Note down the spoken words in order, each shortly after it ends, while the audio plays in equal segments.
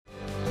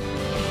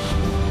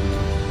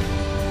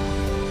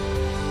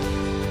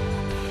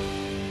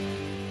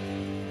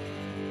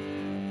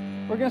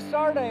We're going to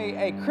start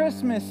a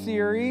Christmas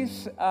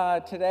series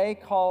today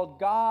called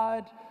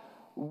God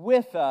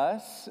With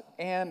Us,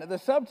 and the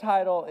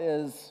subtitle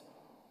is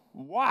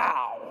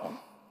Wow.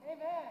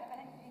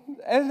 Amen.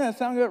 Doesn't that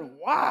sound good?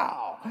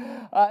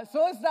 Wow.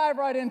 So let's dive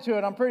right into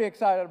it. I'm pretty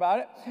excited about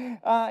it.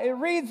 It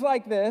reads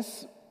like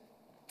this.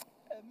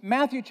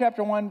 Matthew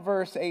chapter 1,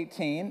 verse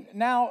 18.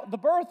 Now, the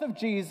birth of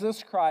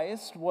Jesus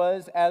Christ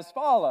was as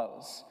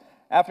follows.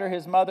 After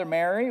his mother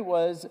Mary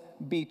was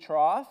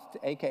betrothed,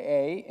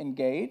 a.k.a.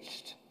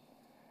 engaged,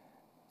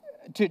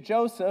 to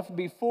Joseph,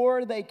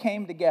 before they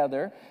came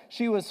together,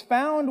 she was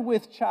found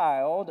with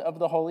child of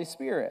the Holy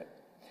Spirit.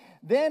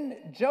 Then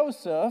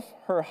Joseph,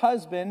 her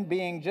husband,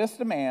 being just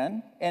a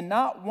man, and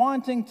not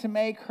wanting to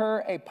make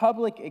her a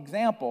public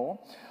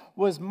example,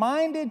 was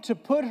minded to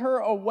put her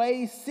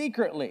away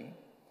secretly.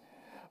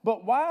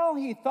 But while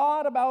he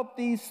thought about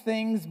these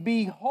things,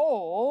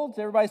 behold,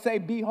 everybody say,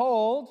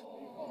 behold.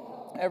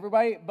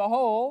 Everybody,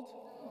 behold.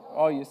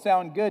 Oh, you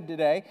sound good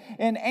today.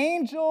 An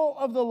angel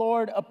of the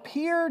Lord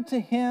appeared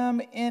to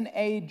him in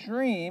a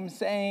dream,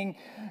 saying,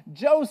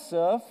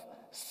 Joseph,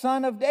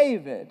 son of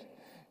David,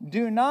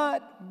 do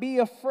not be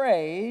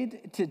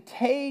afraid to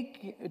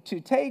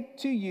take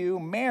to you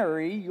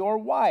Mary, your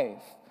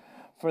wife,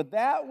 for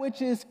that which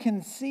is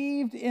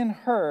conceived in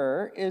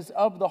her is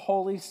of the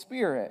Holy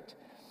Spirit.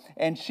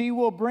 And she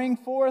will bring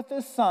forth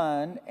a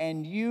son,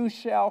 and you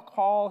shall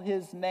call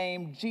his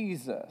name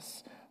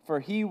Jesus, for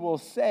he will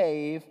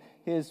save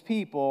his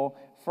people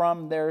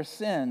from their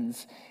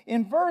sins.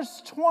 In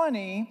verse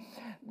 20,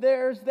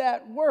 there's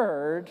that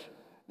word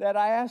that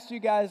I asked you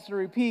guys to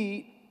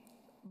repeat,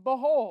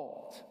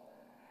 behold.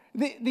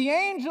 The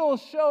angel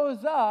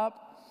shows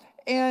up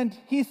and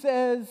he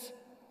says,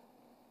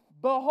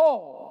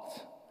 behold.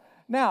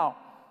 Now,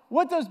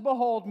 what does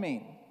behold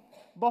mean?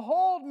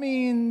 Behold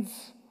means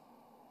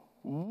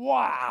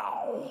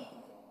wow.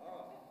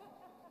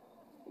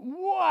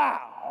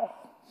 Wow.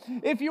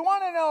 If you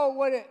want to know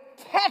what it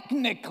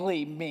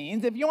technically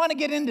means, if you want to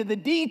get into the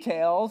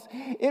details,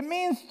 it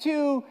means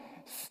to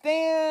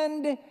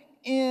stand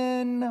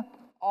in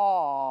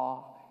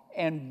awe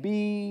and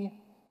be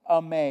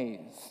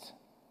amazed.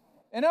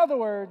 In other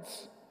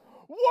words,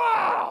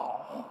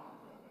 wow!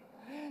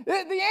 The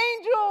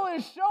angel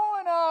is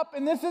showing up,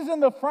 and this is in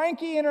the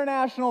Frankie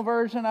International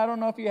Version. I don't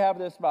know if you have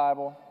this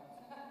Bible.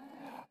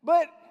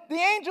 But the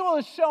angel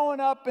is showing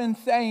up and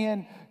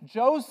saying,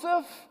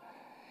 Joseph,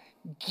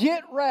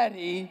 get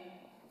ready,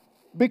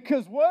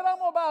 because what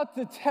I'm about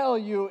to tell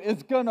you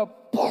is going to,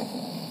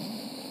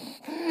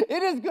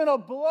 it is going to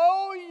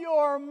blow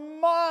your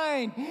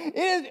mind.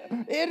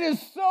 It is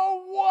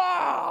so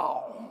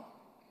wow.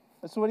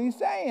 That's what he's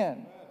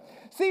saying.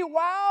 See,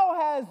 wow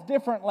has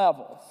different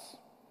levels.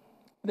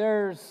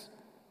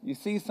 You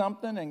see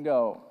something and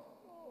go,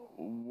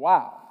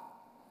 wow,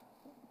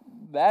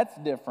 that's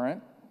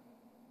different.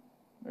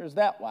 There's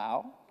that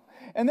wow.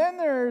 And then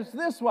there's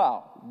this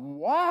wow.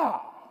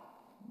 Wow.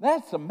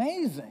 That's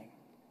amazing.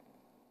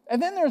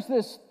 And then there's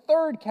this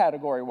third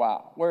category,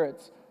 wow, where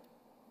it's,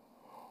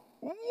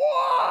 wow,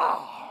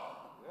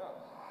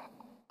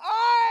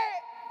 I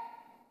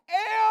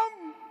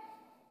am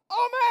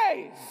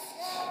amazed,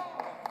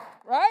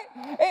 right?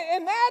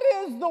 And that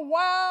is the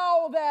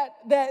wow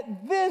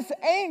that this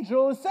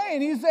angel is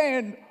saying. He's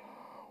saying,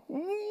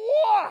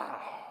 wow.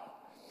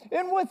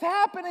 And what's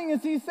happening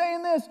is he's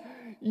saying this,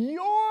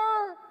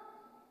 your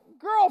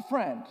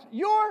girlfriend,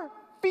 your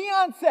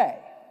fiance,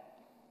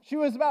 she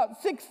was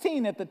about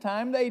 16 at the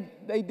time.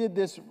 They did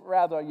this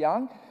rather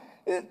young.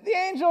 The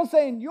angel is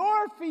saying,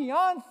 your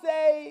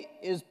fiance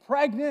is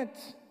pregnant,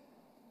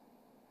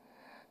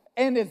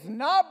 and it's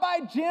not by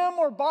Jim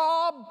or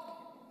Bob.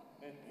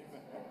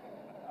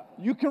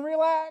 You can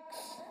relax,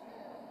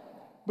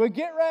 but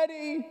get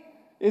ready.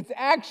 It's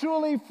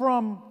actually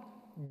from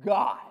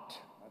God.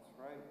 That's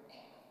right.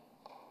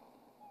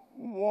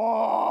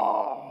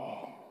 Whoa.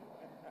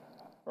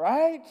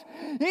 Right?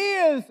 He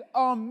is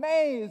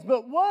amazed.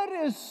 But what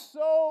is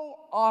so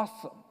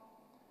awesome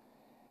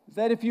is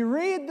that if you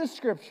read the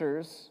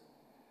scriptures,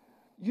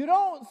 you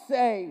don't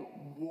say,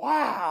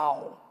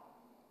 wow,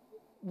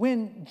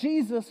 when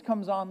Jesus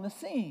comes on the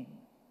scene.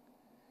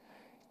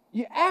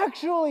 You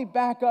actually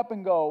back up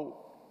and go,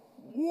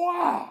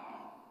 wow.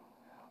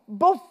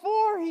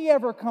 Before he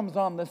ever comes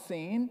on the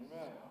scene,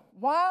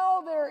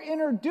 while they're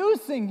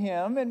introducing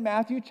him in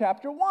Matthew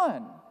chapter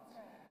 1.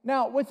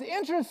 Now, what's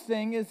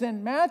interesting is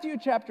in Matthew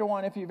chapter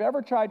 1, if you've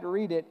ever tried to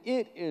read it,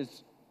 it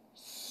is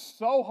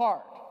so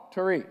hard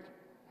to read.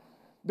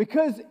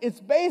 Because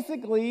it's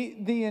basically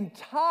the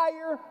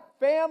entire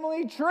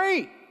family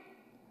tree.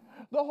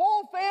 The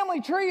whole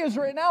family tree is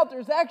written out.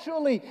 There's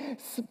actually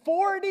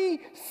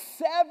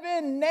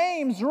 47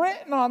 names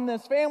written on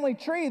this family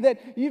tree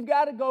that you've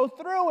got to go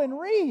through and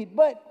read.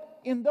 But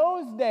in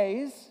those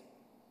days,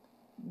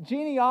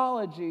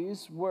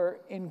 genealogies were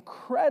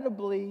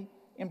incredibly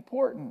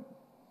important.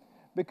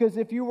 Because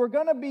if you were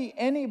going to be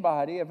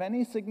anybody of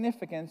any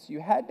significance, you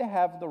had to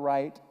have the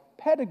right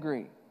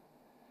pedigree.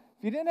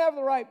 If you didn't have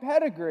the right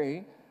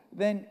pedigree,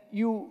 then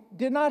you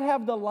did not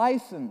have the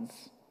license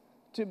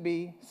to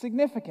be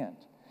significant.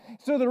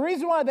 So the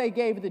reason why they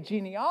gave the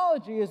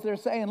genealogy is they're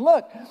saying,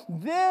 look,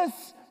 this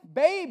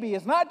baby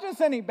is not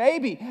just any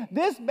baby.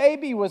 This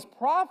baby was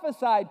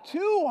prophesied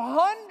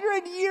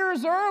 200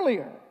 years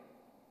earlier.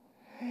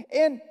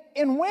 And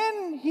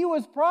when he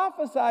was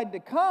prophesied to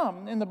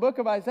come in the book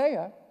of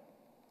Isaiah,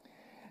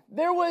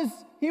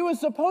 he was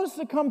supposed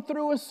to come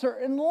through a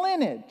certain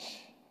lineage.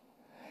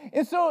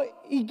 And so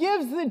he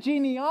gives the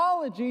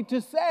genealogy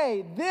to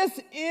say, this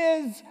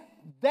is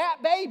that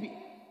baby.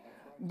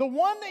 The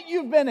one that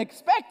you've been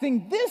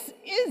expecting, this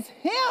is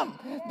him.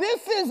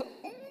 This is,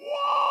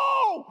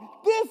 whoa,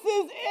 this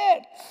is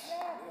it.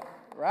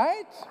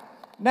 Right?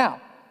 Now,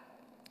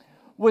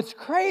 what's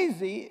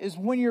crazy is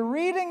when you're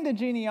reading the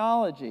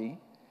genealogy,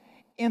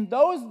 in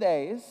those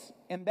days,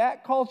 in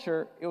that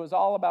culture, it was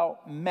all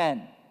about men.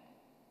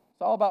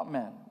 It's all about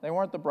men. They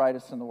weren't the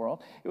brightest in the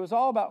world. It was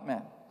all about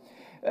men.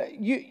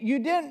 You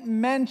didn't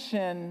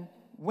mention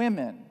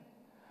women.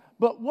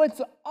 But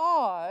what's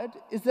odd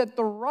is that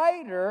the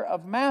writer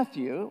of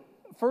Matthew,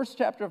 first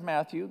chapter of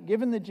Matthew,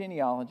 given the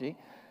genealogy,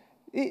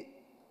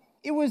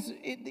 he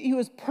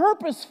was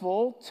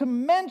purposeful to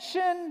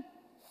mention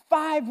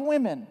 5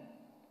 women.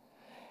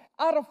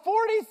 Out of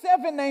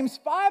 47 names,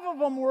 5 of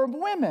them were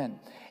women.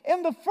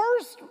 And the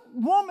first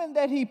woman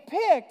that he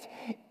picked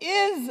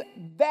is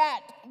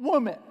that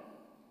woman.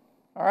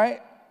 All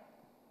right?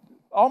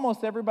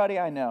 Almost everybody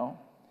I know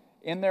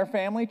in their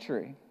family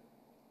tree,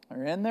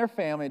 or in their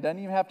family, doesn't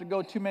even have to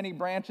go too many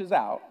branches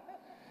out,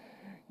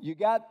 you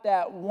got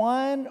that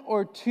 1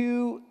 or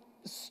 2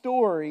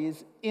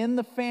 stories in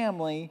the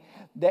family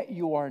that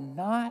you are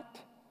not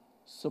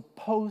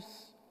supposed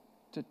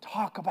to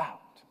talk about.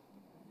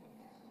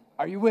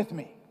 Are you with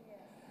me?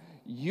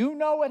 You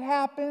know it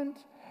happened.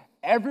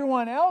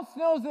 Everyone else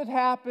knows it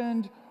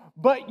happened,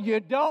 but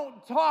you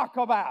don't talk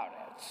about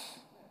it.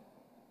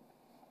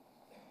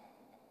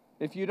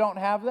 If you don't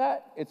have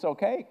that, it's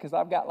okay, because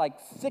I've got like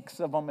 6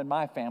 of them in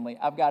my family.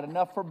 I've got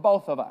enough for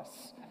both of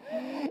us.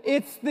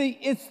 It's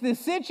the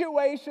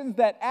situations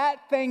that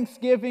at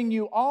Thanksgiving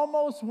you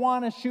almost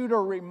want to shoot a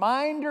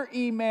reminder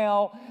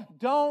email,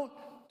 don't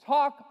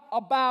talk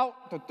about.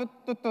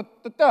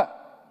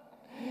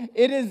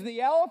 It is the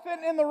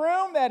elephant in the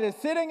room that is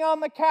sitting on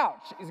the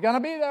couch. He's going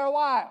to be there a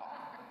while.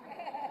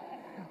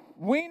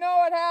 We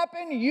know it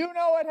happened. You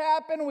know it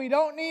happened. We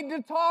don't need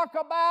to talk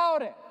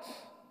about it.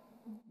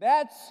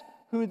 That's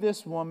who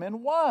this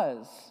woman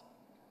was.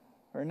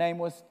 Her name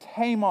was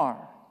Tamar.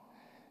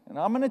 And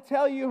I'm going to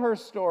tell you her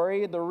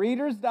story, the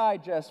Reader's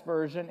Digest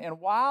version.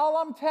 And while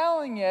I'm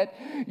telling it,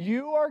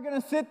 you are going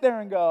to sit there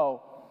and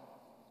go,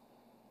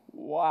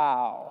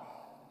 wow.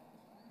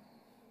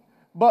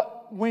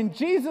 But when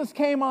Jesus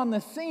came on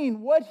the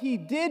scene, what he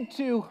did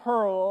to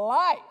her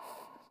life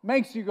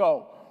makes you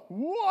go,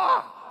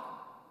 wow.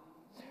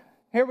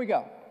 Here we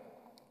go.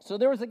 So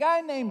there was a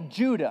guy named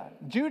Judah.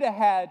 Judah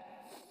had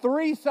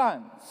 3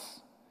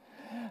 sons.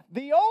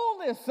 The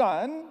oldest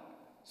son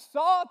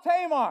saw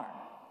Tamar,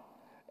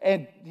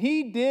 and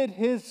he did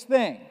his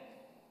thing.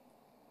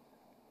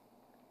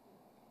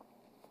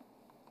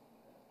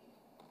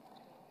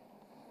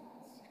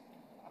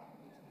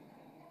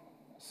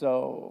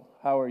 So,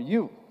 how are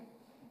you?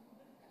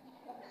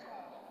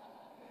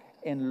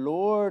 And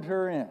lured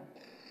her in.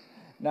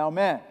 Now,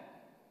 men,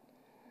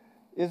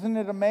 isn't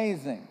it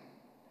amazing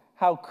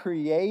how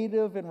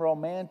creative and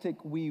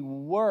romantic we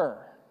were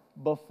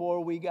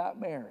before we got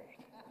married?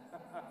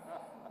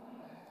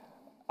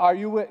 Are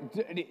you?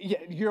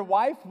 Your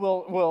wife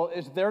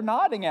they're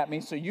nodding at me,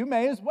 so you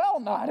may as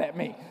well nod at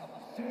me.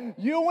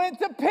 You went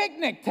to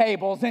picnic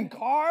tables and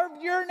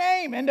carved your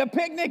name into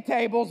picnic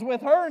tables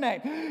with her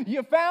name.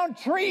 You found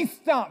tree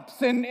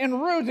stumps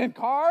and roots and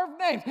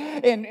carved names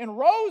and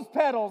rose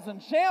petals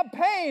and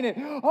champagne.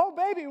 And, oh,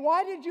 baby,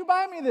 why did you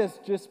buy me this?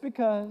 Just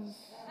because.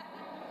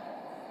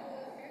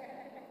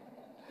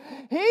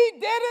 He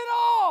did it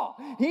all.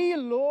 He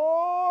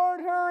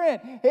lured her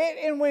in.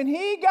 And when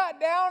he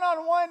got down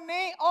on one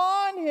knee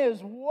on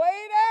his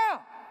way down,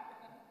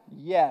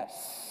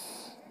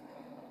 yes,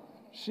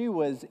 she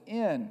was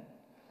in.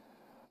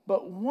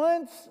 But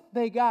once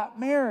they got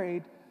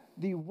married,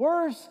 the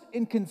worst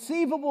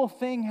inconceivable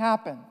thing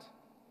happened.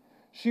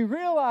 She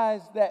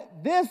realized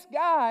that this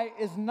guy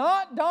is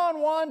not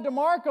Don Juan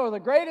DeMarco, the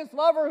greatest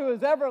lover who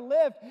has ever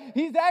lived.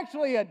 He's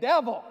actually a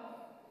devil.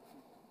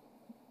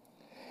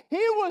 He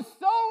was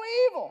so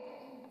evil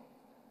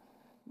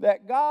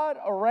that God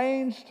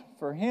arranged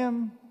for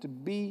him to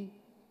be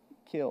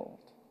killed.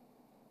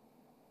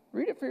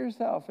 Read it for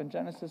yourself in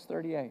Genesis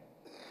 38.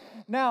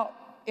 Now,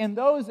 in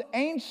those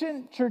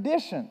ancient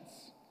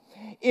traditions,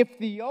 if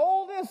the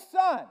oldest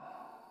son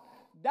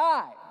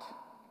died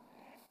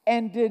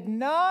and did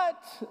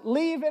not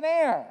leave an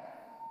heir,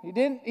 he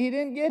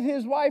didn't get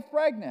his wife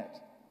pregnant,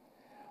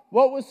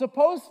 what was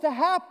supposed to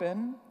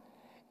happen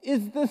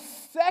is the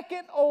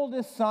second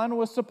oldest son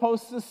was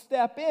supposed to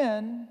step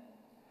in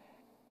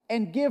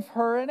and give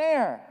her an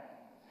heir.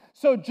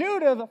 So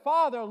Judah, the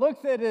father,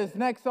 looks at his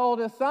next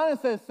oldest son and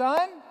says,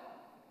 son,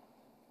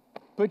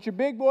 put your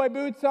big boy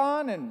boots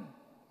on and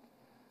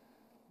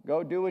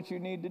Go do what you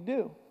need to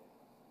do.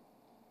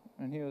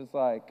 And he was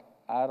like,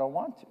 I don't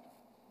want to.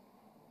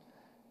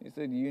 He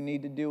said, you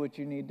need to do what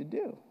you need to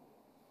do.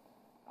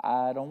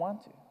 I don't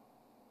want to.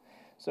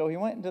 So he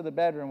went into the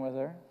bedroom with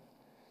her.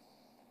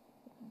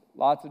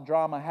 Lots of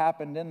drama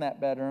happened in that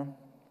bedroom.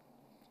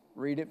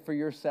 Read it for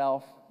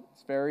yourself.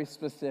 It's very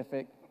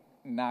specific.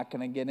 Not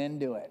going to get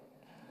into it.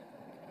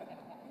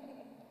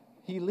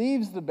 He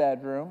leaves the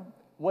bedroom.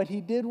 What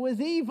he did was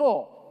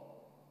evil.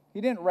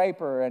 He didn't rape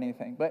her or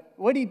anything, but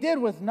what he did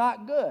was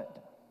not good.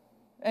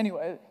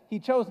 Anyway, he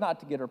chose not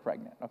to get her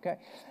pregnant, okay?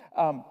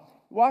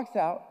 Walks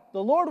out.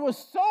 The Lord was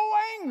so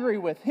angry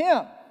with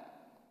him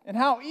and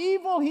how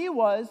evil he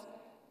was,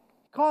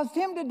 caused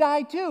him to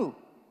die too.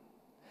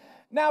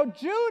 Now,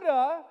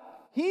 Judah,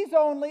 he's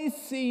only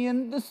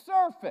seeing the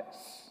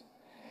surface.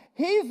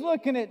 He's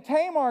looking at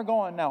Tamar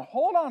going, now,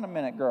 hold on a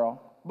minute,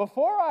 girl.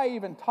 Before I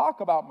even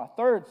talk about my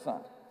third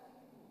son,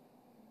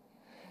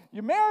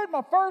 you married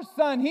my first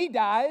son, he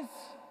dies.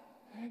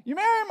 You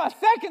married my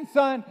second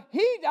son,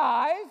 he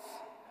dies.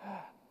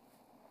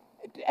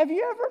 Have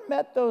you ever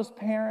met those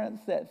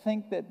parents that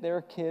think that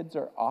their kids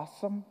are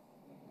awesome?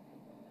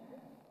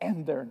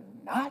 And they're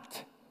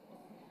not?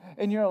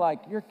 And you're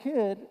like, your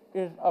kid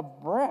is a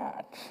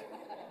brat.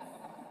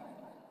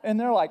 And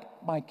they're like,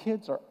 my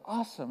kids are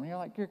awesome. And you're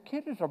like, your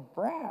kid is a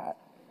brat.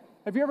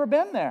 Have you ever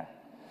been there?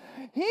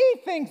 He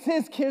thinks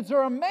his kids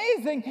are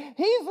amazing.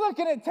 He's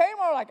looking at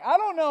Tamar like, I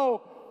don't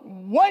know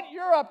what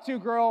you're up to,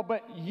 girl,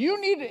 but you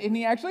need to, and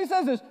he actually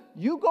says this,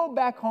 you go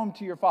back home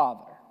to your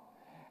father.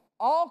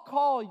 I'll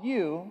call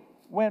you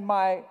when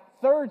my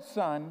third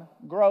son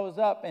grows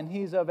up and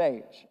he's of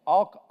age.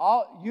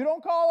 You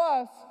don't call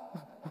us.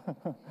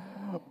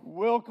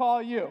 We'll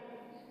call you.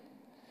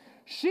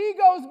 She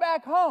goes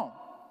back home.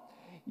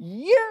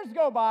 Years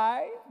go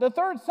by. The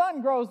third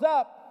son grows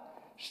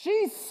up.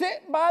 She's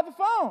sitting by the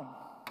phone.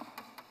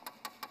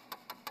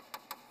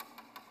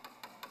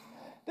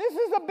 This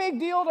is a big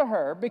deal to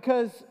her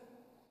because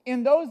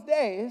in those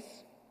days,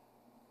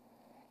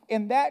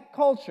 in that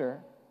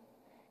culture,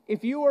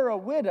 if you were a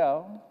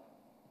widow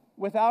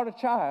without a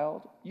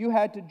child, you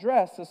had to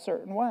dress a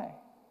certain way.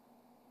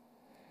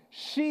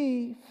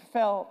 She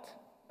felt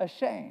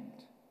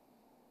ashamed.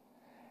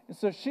 And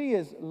so she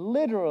is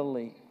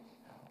literally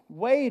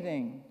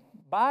waiting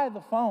by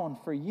the phone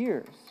for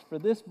years for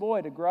this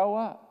boy to grow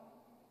up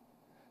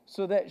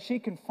so that she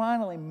can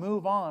finally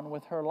move on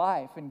with her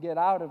life and get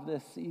out of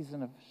this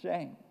season of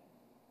shame.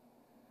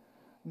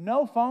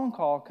 No phone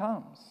call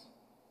comes.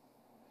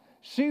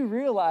 She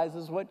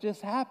realizes what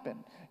just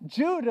happened.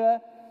 Judah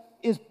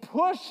is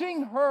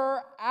pushing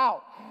her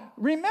out.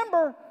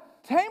 Remember,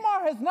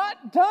 Tamar has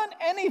not done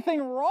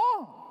anything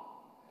wrong.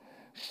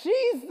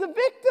 She's the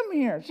victim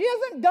here. She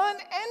hasn't done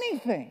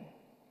anything.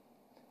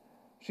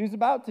 She's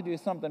about to do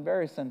something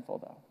very sinful,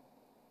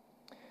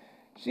 though.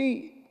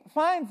 She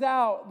finds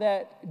out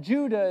that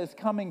Judah is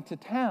coming to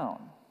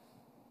town,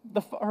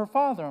 her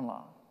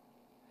father-in-law.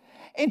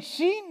 And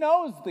she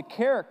knows the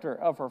character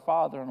of her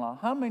father-in-law.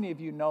 How many of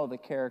you know the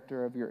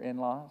character of your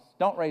in-laws?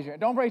 Don't raise your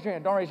hand. Don't raise your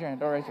hand. Don't raise your hand.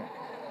 Don't raise your hand.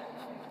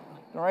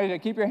 Don't raise your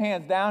hand. Keep your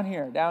hands down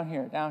here, down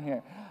here, down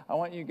here. I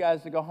want you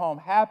guys to go home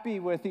happy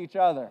with each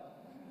other.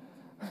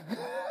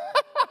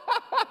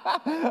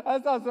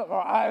 That's not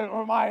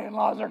something, my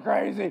in-laws are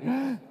crazy.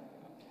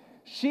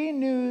 She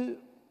knew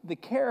the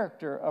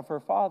character of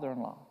her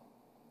father-in-law.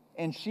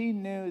 And she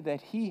knew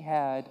that he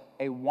had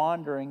a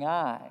wandering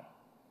eye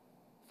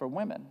for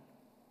women.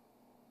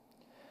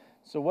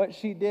 So what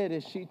she did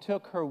is she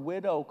took her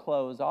widow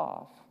clothes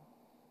off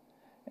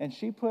and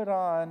she put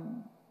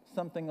on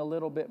something a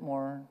little bit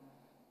more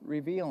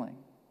revealing.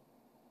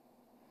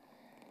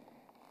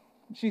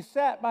 She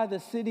sat by the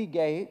city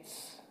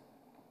gates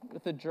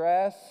with a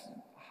dress,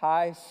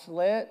 high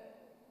slit,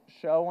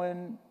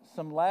 showing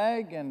some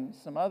leg and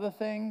some other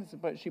things,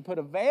 but she put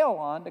a veil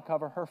on to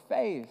cover her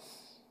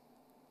face.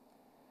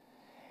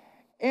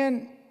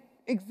 And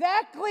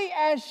exactly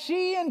as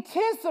she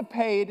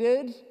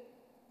anticipated,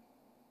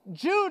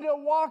 Judah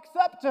walks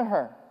up to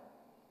her.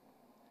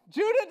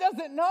 Judah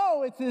doesn't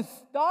know it's his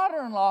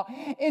daughter-in-law,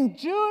 and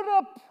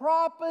Judah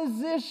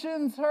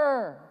propositions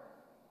her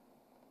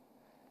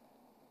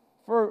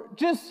for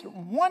just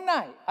one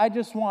night. I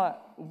just want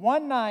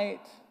one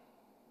night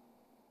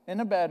in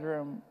a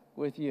bedroom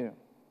with you.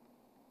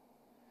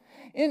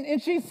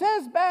 And she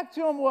says back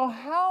to him, well,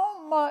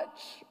 how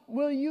much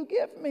will you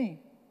give me?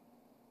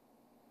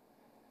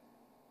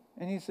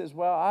 And he says,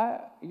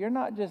 well, you're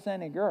not just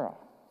any girl.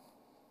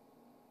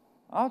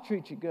 I'll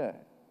treat you good.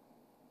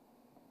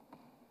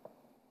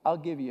 I'll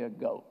give you a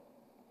goat.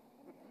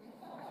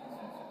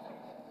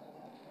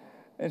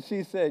 And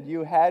she said,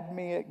 you had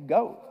me at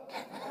goat.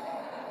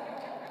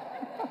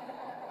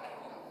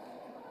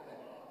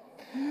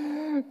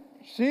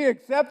 She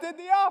accepted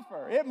the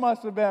offer. It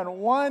must have been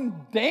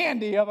one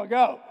dandy of a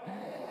goat.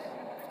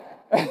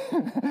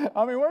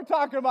 I mean, we're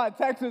talking about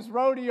Texas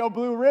rodeo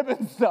blue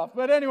ribbon stuff.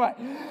 But anyway.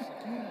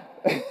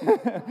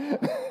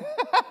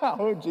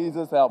 Oh,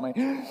 Jesus, help me.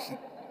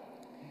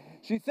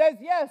 She says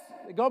yes.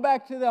 They go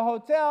back to the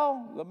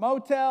hotel, the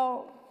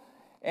motel.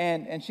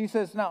 And she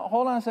says, now,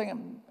 hold on a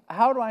second.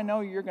 How do I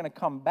know you're going to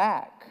come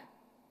back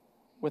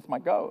with my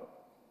goat?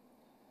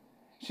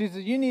 She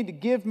says, you need to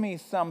give me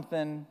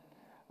something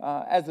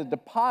as a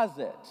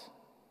deposit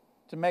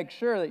to make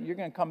sure that you're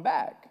going to come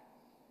back.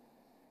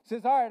 He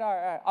says, all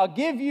right. I'll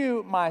give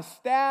you my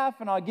staff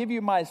and I'll give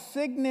you my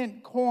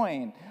signet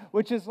coin,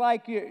 which is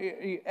like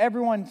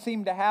everyone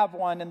seemed to have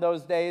one in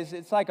those days.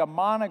 It's like a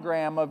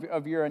monogram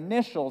of your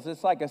initials.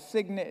 It's like a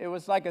signet. It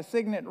was like a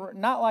signet,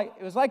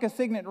 it was like a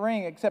signet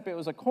ring, except it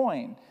was a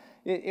coin.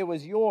 It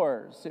was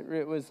yours.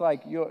 It was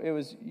like it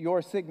was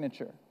your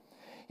signature.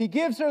 He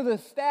gives her the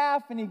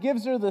staff and he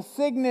gives her the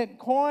signet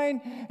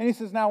coin, and he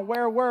says, now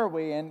where were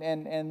we?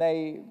 And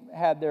they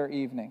had their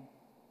evening.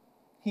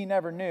 He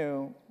never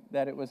knew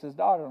that it was his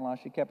daughter-in-law.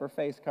 She kept her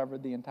face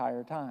covered the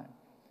entire time.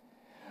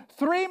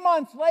 3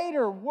 months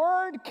later,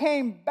 word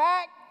came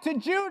back to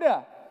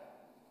Judah.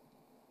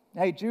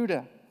 Hey,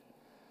 Judah,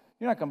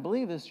 you're not going to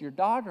believe this. Your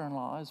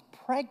daughter-in-law is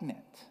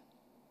pregnant.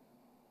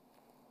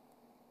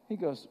 He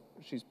goes,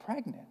 she's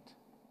pregnant.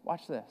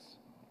 Watch this.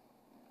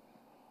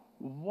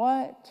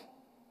 What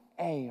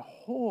a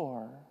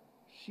whore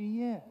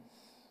she is.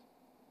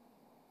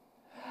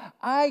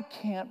 I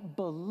can't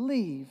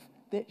believe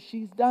that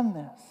she's done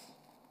this.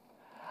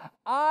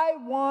 I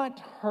want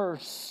her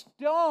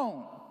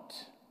stoned.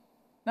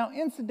 Now,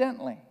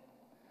 incidentally,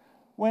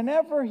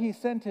 whenever he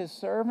sent his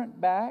servant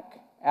back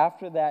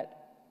after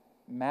that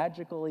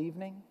magical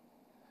evening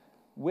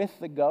with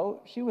the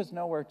goat, she was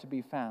nowhere to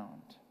be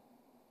found.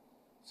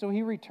 So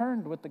he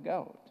returned with the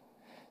goat.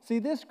 See,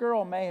 this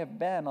girl may have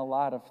been a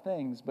lot of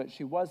things, but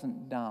she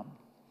wasn't dumb.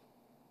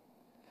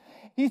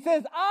 He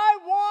says, I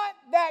want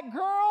that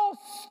girl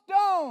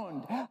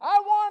stoned. I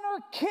want her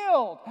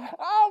killed.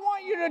 I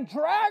want you to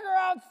drag her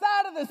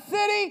outside of the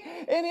city.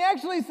 And he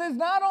actually says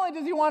not only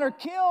does he want her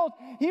killed,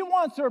 he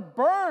wants her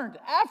burned.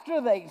 After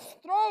they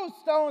throw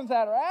stones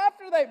at her,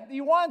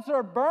 he wants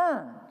her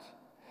burned.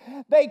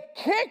 They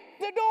kick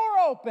the door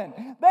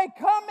open. They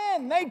come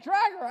in. They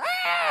drag her.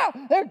 Ah!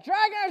 They're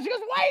dragging her. She goes,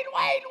 wait.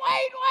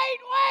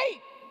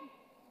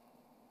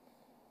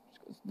 She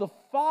goes, the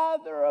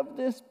father of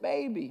this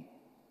baby,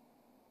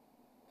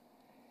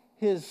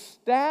 his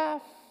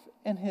staff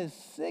and his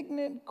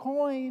signet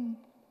coin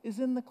is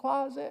in the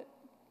closet.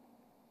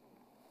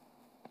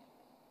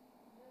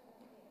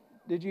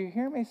 Did you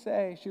hear me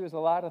say she was a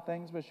lot of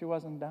things, but she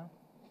wasn't dumb?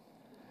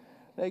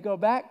 They go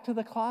back to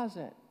the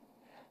closet.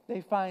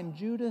 They find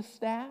Judah's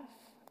staff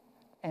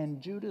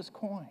and Judah's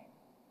coin.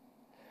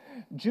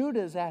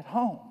 Judah's at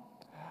home.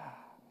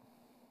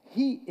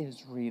 He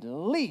is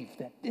relieved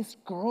that this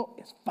girl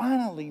is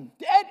finally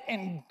dead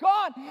and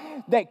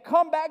gone. They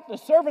come back, the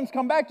servants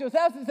come back to his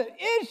house and said,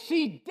 is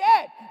she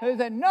dead? And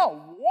they said,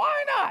 no,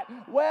 why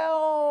not?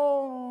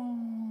 Well,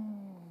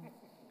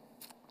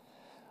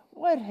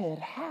 what had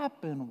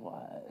happened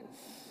was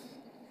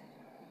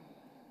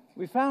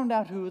we found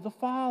out who the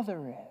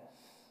father is.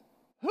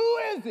 Who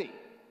is he?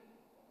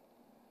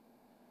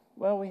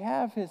 Well, we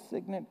have his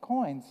signet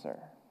coin, sir.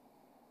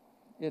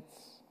 It's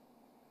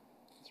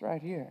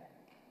right here.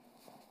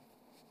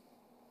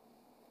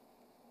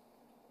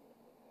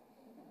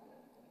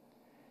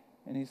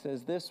 And he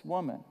says, this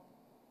woman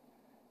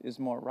is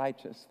more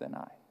righteous than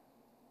I.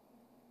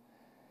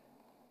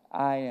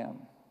 I am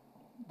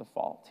the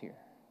fault here,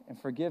 and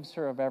forgives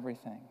her of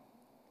everything.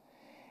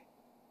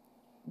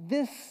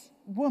 This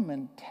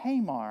woman,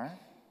 Tamar,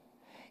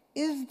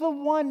 is the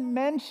one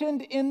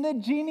mentioned in the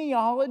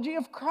genealogy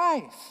of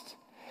Christ.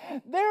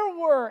 There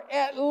were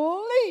at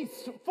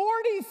least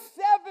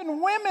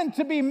 47 women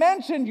to be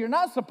mentioned. You're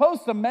not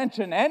supposed to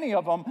mention any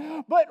of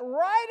them. But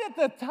right at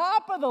the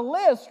top of the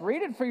list,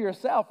 read it for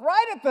yourself,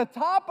 right at the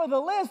top of the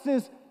list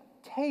is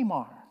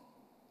Tamar.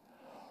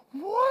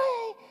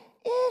 Why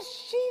is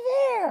she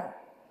there?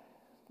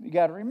 You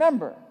got to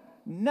remember,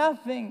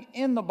 nothing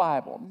in the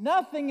Bible,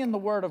 nothing in the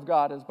Word of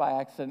God is by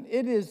accident.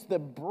 It is the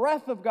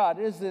breath of God.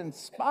 It is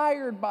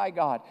inspired by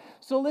God.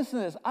 So listen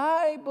to this.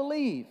 I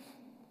believe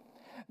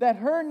that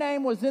her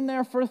name was in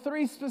there for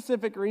 3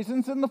 specific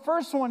reasons. And the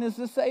first one is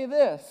to say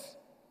this: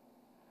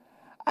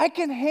 I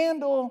can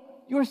handle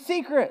your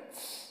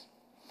secrets.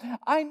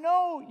 I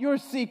know your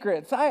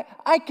secrets.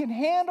 I can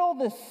handle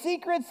the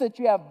secrets that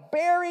you have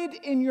buried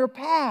in your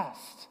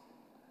past.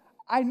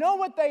 I know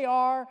what they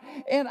are,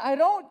 and I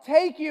don't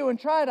take you and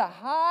try to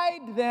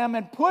hide them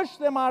and push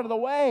them out of the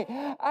way.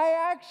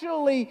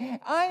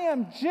 I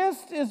am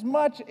just as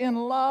much in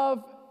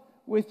love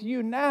with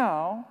you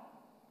now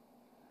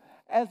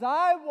as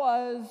I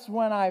was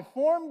when I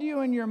formed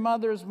you in your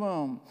mother's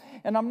womb.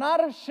 And I'm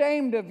not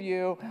ashamed of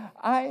you.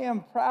 I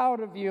am proud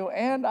of you,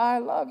 and I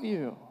love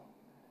you.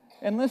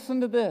 And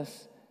listen to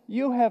this.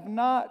 You have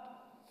not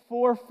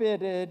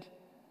forfeited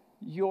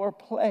your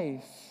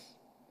place.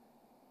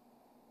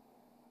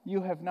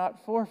 You have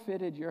not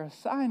forfeited your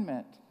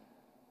assignment.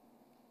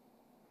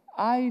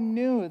 I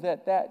knew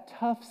that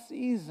tough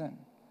season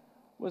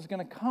was going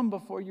to come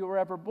before you were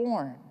ever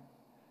born.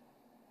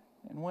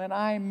 And when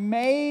I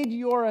made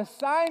your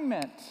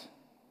assignment,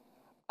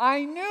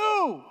 I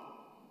knew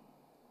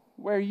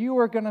where you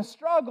were going to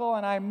struggle,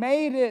 and I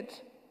made it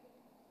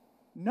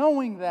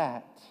knowing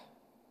that.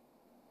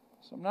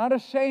 So I'm not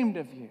ashamed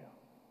of you.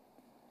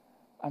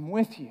 I'm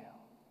with you.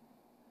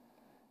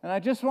 And I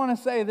just want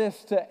to say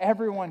this to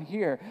everyone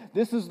here.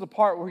 This is the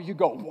part where you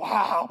go,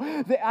 wow.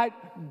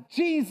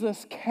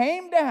 Jesus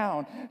came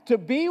down to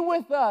be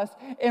with us.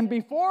 And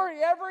before he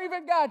ever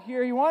even got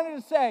here, he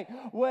wanted to say,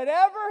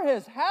 whatever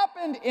has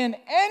happened in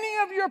any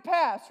of your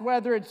past,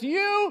 whether it's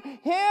you,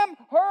 him,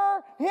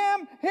 her,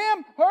 whatever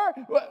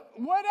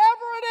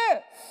it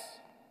is,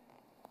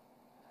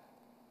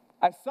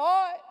 I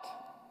saw it.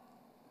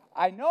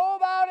 I know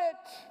about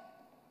it.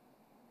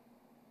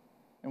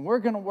 And we're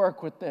going to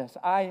work with this.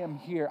 I am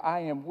here.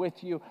 I am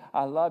with you.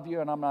 I love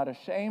you, and I'm not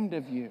ashamed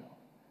of you.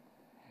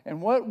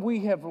 And what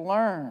we have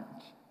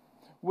learned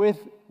with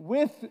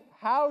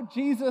how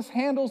Jesus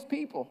handles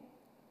people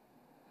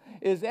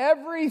is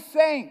every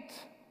saint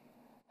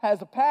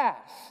has a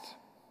past,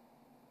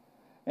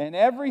 and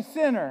every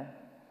sinner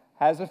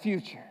has a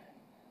future.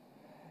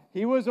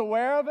 He was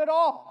aware of it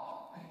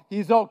all.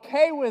 He's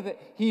okay with it.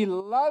 He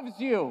loves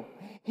you.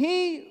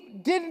 He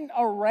didn't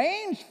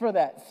arrange for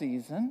that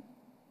season.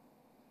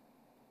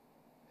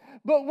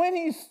 But when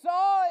he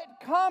saw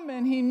it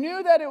coming, he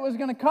knew that it was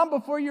going to come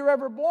before you were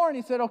ever born.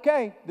 He said,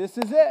 okay, this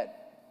is it.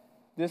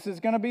 This is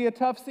going to be a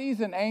tough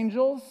season.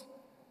 Angels,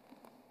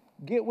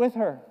 get with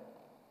her.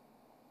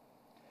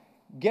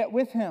 Get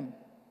with him.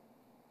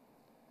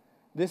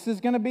 This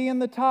is going to be in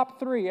the top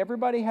 3.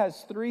 Everybody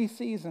has 3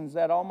 seasons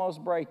that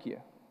almost break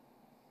you.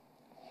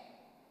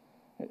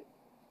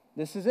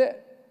 This is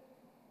it.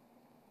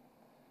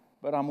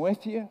 But I'm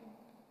with you, and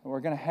we're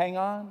going to hang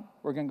on.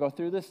 We're going to go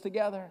through this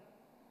together.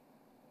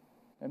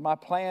 And my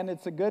plan,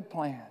 it's a good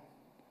plan.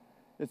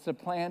 It's a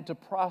plan to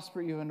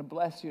prosper you and to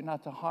bless you,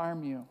 not to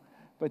harm you,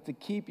 but to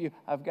keep you.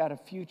 I've got a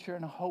future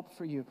and a hope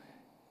for you.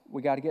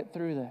 We got to get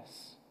through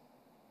this.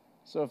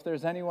 So if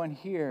there's anyone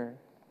here,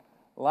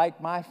 like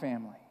my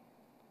family,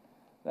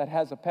 that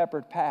has a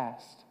peppered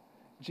past,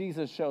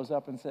 Jesus shows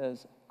up and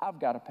says, I've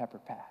got a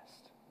peppered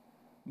past.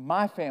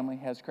 My family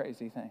has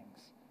crazy things.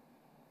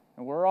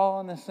 And we're all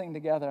in this thing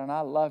together, and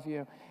I love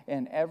you.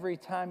 And every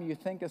time you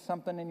think of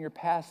something in your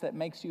past that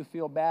makes you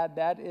feel bad,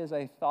 that is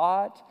a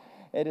thought.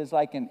 It is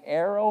like an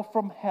arrow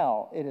from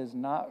hell. It is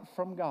not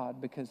from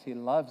God, because he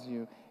loves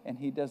you, and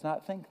he does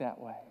not think that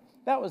way.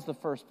 That was the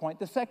first point.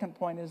 The second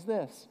point is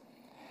this,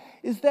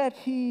 is that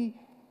he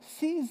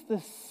sees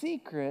the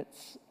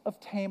secrets of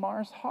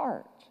Tamar's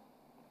heart.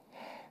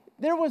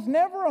 There was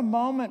never a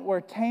moment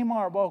where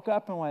Tamar woke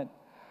up and went,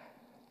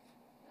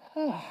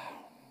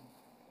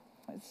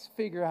 let's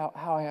figure out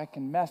how I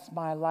can mess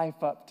my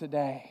life up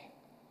today.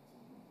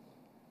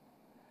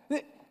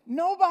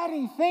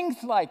 Nobody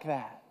thinks like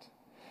that.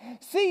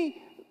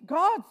 See,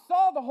 God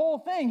saw the whole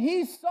thing.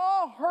 He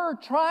saw her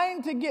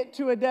trying to get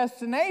to a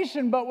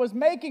destination, but was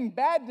making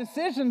bad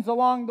decisions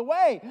along the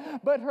way.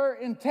 But her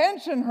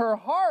intention, her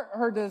heart,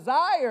 her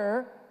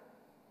desire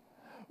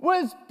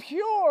was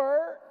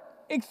pure,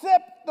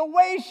 except the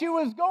way she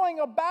was going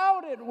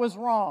about it was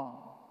wrong.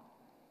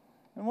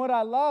 And what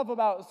I love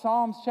about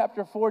Psalms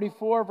chapter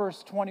 44,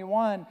 verse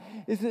 21,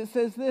 is it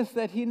says this,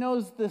 that he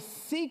knows the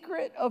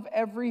secret of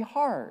every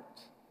heart.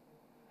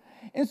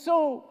 And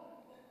so,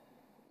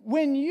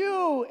 when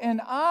you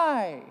and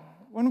I,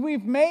 when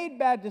we've made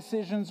bad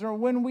decisions, or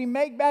when we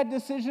make bad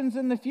decisions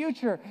in the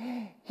future,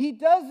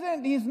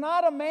 he's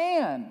not a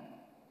man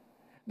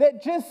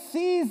that just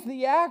sees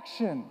the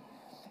action.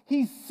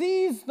 He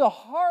sees the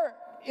heart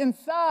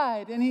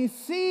inside, and he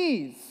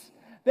sees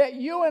that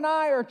you and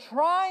I are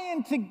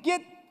trying to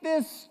get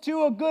this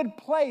to a good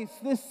place,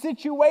 this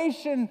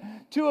situation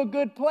to a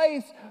good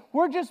place.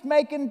 We're just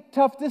making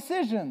tough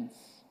decisions.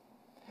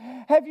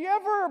 Have you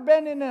ever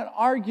been in an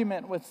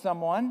argument with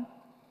someone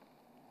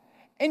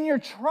and you're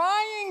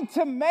trying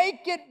to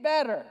make it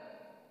better,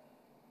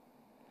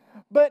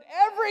 but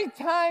every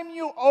time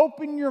you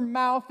open your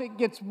mouth, it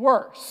gets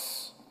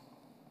worse?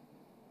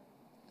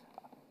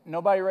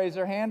 Nobody raised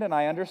their hand, and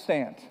I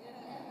understand.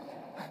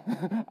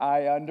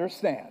 I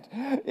understand.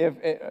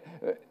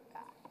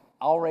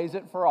 I'll raise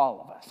it for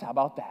all of us. How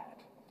about that?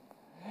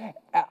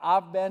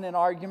 I've been in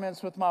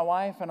arguments with my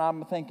wife, and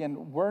I'm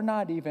thinking, we're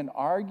not even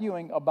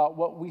arguing about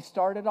what we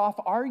started off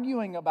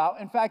arguing about.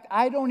 In fact,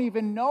 I don't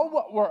even know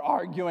what we're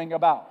arguing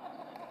about.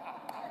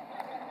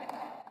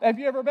 Have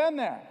you ever been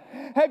there?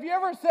 Have you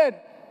ever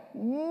said,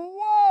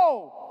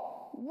 whoa,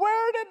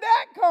 where did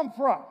that come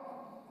from?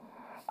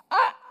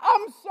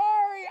 I'm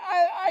sorry,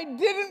 I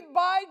didn't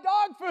buy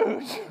dog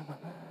food.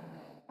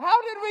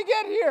 How did we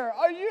get here?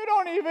 Oh, you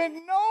don't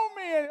even know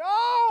me.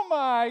 Oh,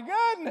 my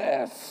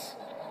goodness.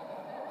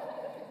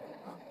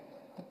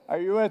 Are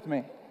you with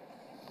me?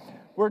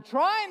 We're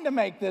trying to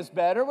make this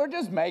better. We're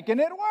just making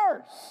it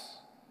worse.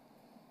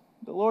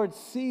 The Lord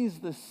sees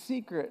the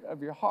secret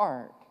of your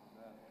heart.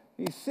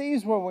 He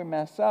sees where we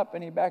mess up,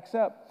 and he backs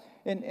up.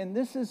 And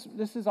this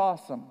is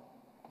awesome.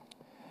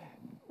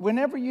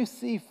 Whenever you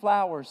see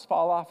flowers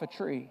fall off a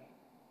tree,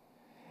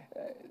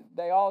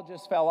 they all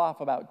just fell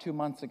off about 2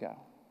 months ago.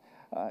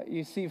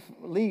 you see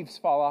leaves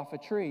fall off a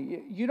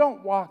tree. You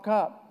don't walk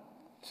up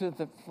to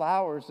the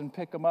flowers and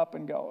pick them up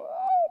and go,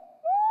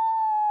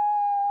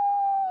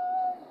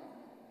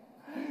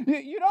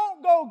 You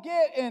don't go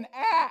get an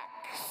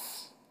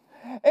axe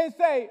and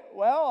say,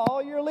 well,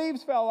 all your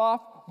leaves fell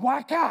off.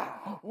 Waka,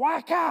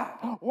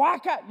 waka,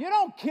 waka. You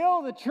don't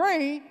kill the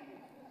tree.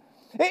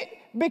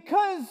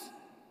 Because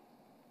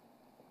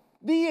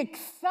the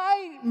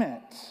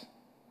excitement,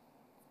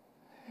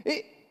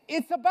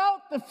 it's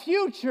about the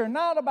future,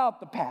 not about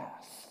the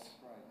past.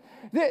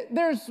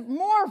 There's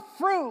more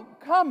fruit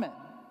coming.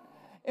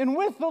 And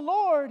with the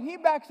Lord, he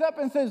backs up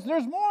and says,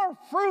 there's more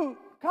fruit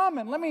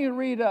coming. Let me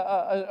read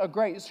a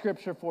great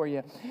scripture for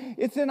you.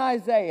 It's in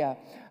Isaiah.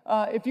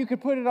 If you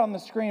could put it on the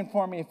screen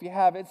for me if you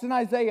have it. It's in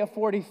Isaiah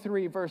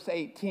 43, verse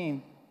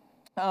 18.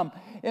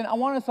 And I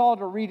want us all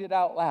to read it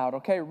out loud,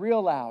 okay?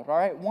 Real loud, all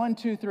right? 1,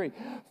 2, 3.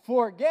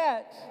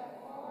 Forget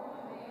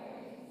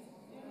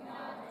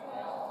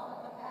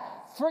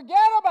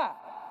about it.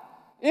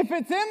 If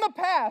it's in the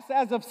past,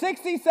 as of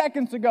 60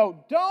 seconds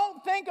ago,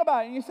 don't think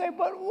about it. And you say,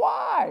 but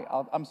why?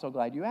 I'm so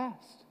glad you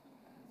asked.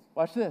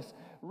 Watch this.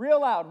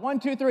 Real loud. 1,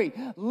 2, 3.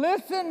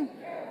 Listen.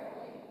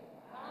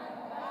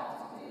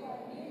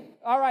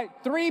 All right,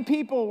 3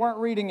 people weren't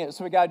reading it,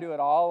 so we got to do it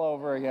all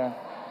over again.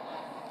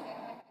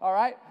 All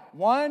right,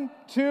 1,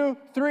 2,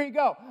 3,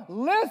 go.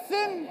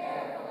 Listen.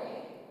 Carefully.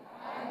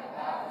 I'm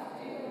about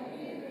to do a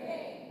new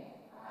thing.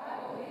 I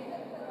will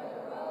even put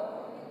a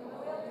road in the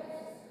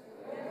wilderness,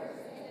 rivers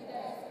in the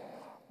desert.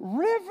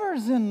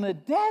 Rivers in the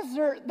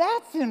desert?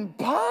 That's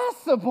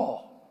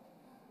impossible.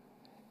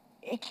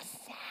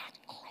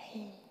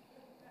 Exactly.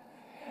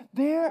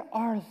 There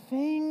are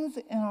things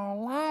in our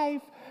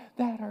life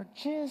that are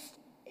just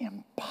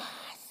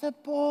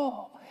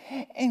impossible.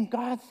 And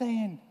God's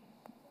saying,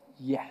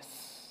 yes,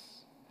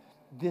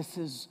 this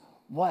is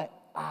what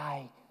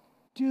I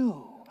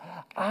do.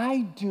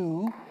 I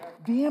do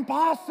the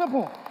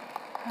impossible.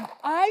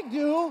 I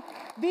do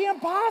the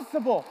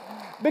impossible.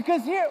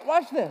 Because here,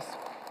 watch this.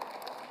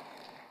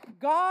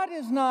 God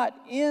is not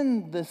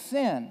in the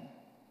sin,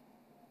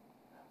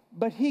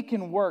 but he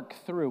can work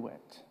through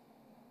it.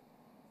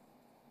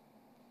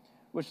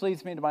 Which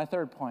leads me to my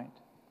third point.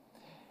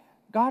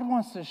 God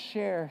wants to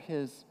share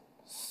his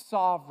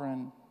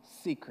sovereign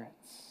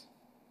secrets.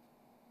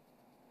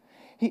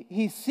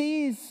 He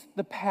sees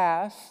the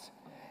past.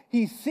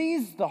 He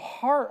sees the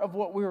heart of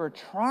what we were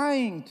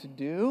trying to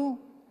do.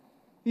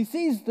 He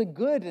sees the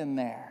good in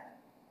there.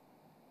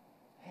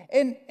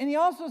 And he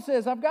also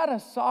says, I've got a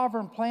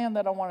sovereign plan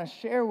that I want to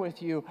share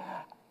with you.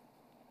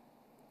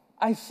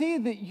 I see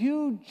that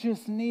you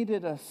just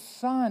needed a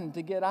son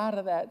to get out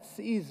of that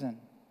season.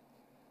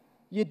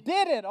 You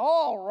did it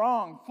all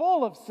wrong,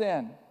 full of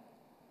sin.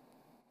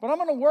 But I'm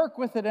going to work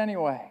with it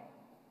anyway.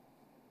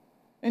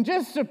 And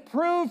just to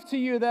prove to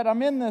you that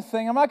I'm in this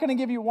thing, I'm not going to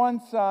give you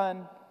one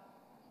son.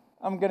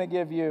 I'm going to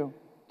give you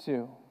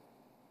 2.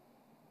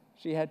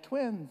 She had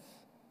twins.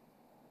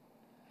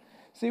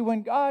 See,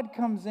 when God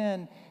comes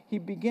in, he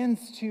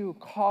begins to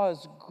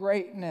cause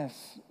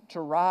greatness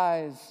to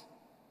rise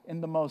in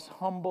the most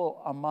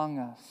humble among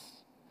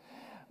us.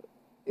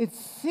 It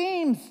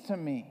seems to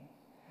me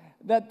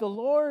that the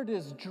Lord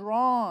is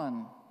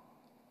drawn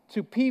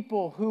to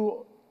people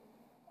who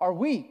are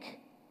weak.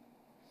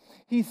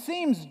 He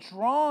seems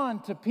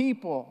drawn to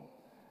people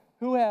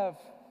who have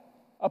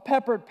a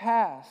peppered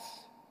past.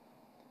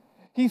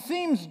 He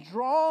seems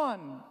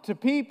drawn to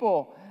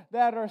people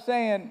that are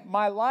saying,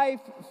 my life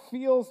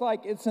feels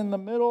like it's in the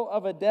middle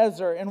of a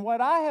desert. And what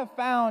I have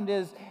found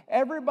is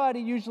everybody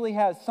usually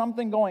has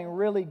something going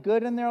really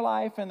good in their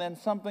life and then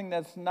something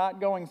that's not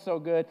going so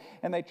good.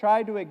 And they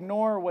try to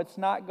ignore what's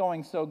not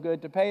going so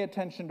good to pay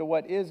attention to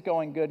what is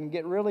going good and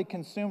get really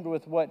consumed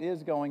with what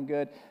is going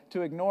good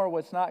to ignore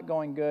what's not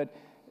going good.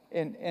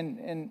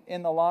 In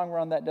the long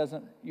run, that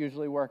doesn't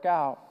usually work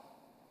out.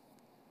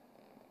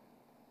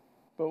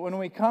 But when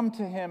we come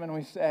to him and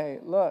we say,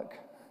 look,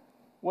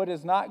 what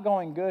is not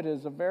going good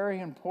is a very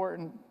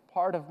important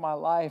part of my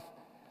life,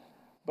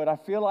 but I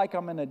feel like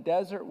I'm in a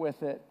desert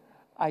with it.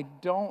 I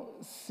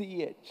don't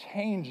see it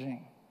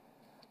changing.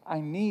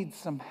 I need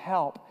some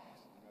help.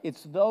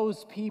 It's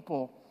those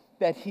people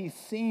that he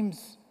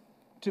seems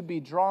to be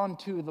drawn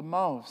to the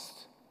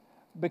most,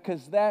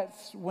 because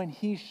that's when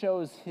he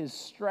shows his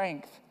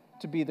strength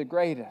to be the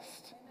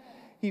greatest.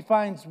 He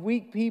finds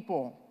weak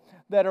people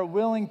that are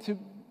willing to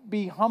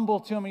be humble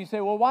to him. And you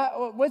say, well,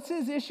 what's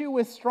his issue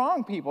with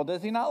strong people?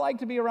 Does he not like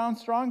to be around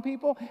strong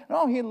people?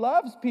 No, he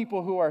loves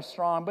people who are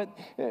strong, but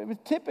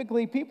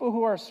typically people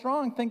who are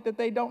strong think that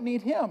they don't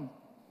need him.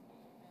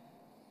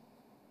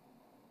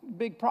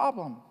 Big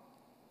problem.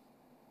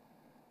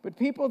 But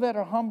people that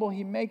are humble,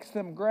 he makes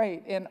them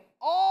great. And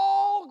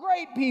all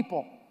great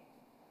people,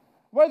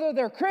 whether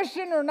they're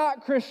Christian or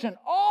not Christian,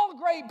 all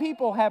great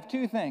people have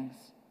 2 things,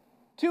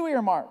 2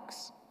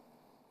 earmarks.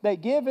 They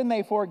give and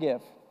they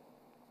forgive.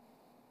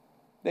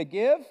 They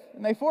give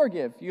and they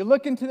forgive. You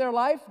look into their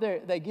life,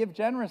 they give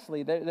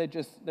generously.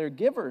 They're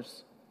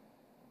givers.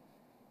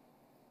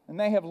 And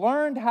they have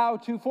learned how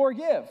to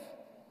forgive.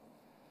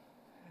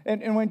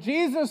 And when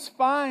Jesus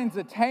finds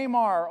a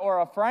Tamar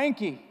or a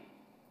Frankie,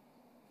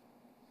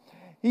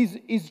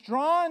 He's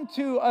drawn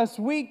to us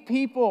weak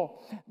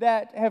people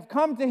that have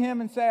come to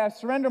him and say, I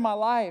surrender my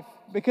life,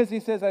 because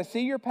he says, I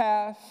see your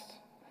past,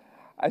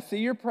 I see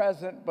your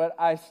present, but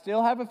I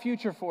still have a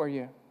future for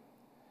you.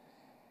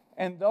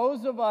 And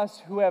those of us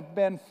who have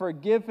been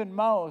forgiven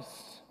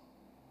most,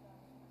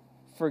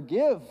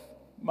 forgive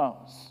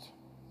most.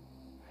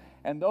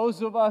 And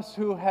those of us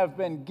who have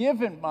been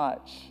given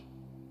much,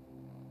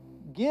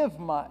 give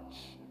much.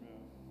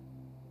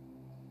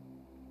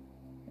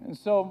 And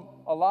so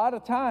a lot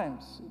of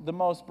times, the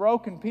most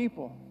broken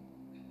people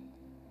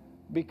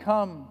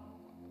become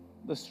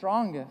the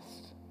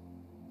strongest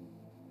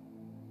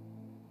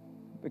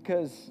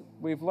because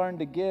we've learned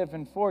to give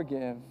and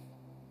forgive,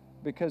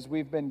 because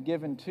we've been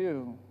given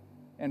to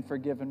and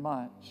forgiven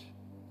much.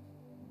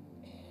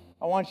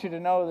 I want you to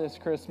know this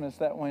Christmas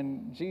that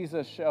when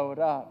Jesus showed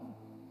up,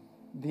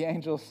 the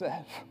angel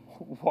said,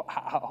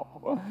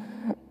 wow,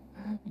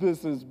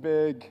 this is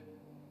big.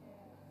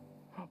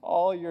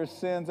 All your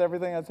sins,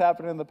 everything that's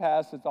happened in the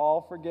past, it's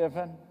all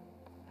forgiven.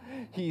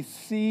 He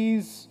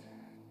sees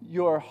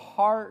your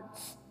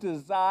heart's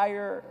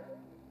desire,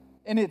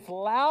 and it's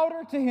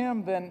louder to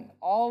him than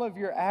all of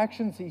your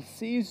actions. He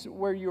sees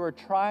where you are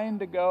trying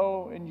to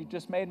go, and you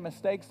just made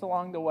mistakes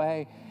along the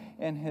way.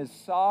 And his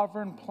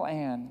sovereign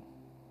plan,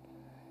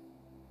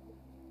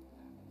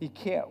 he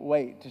can't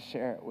wait to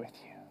share it with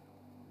you.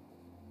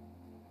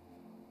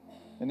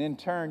 And in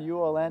turn, you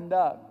will end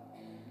up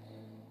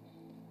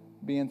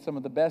being some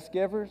of the best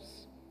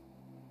givers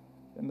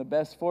and the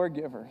best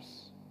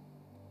forgivers,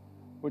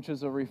 which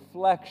is a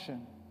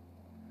reflection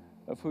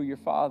of who your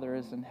Father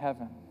is in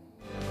heaven.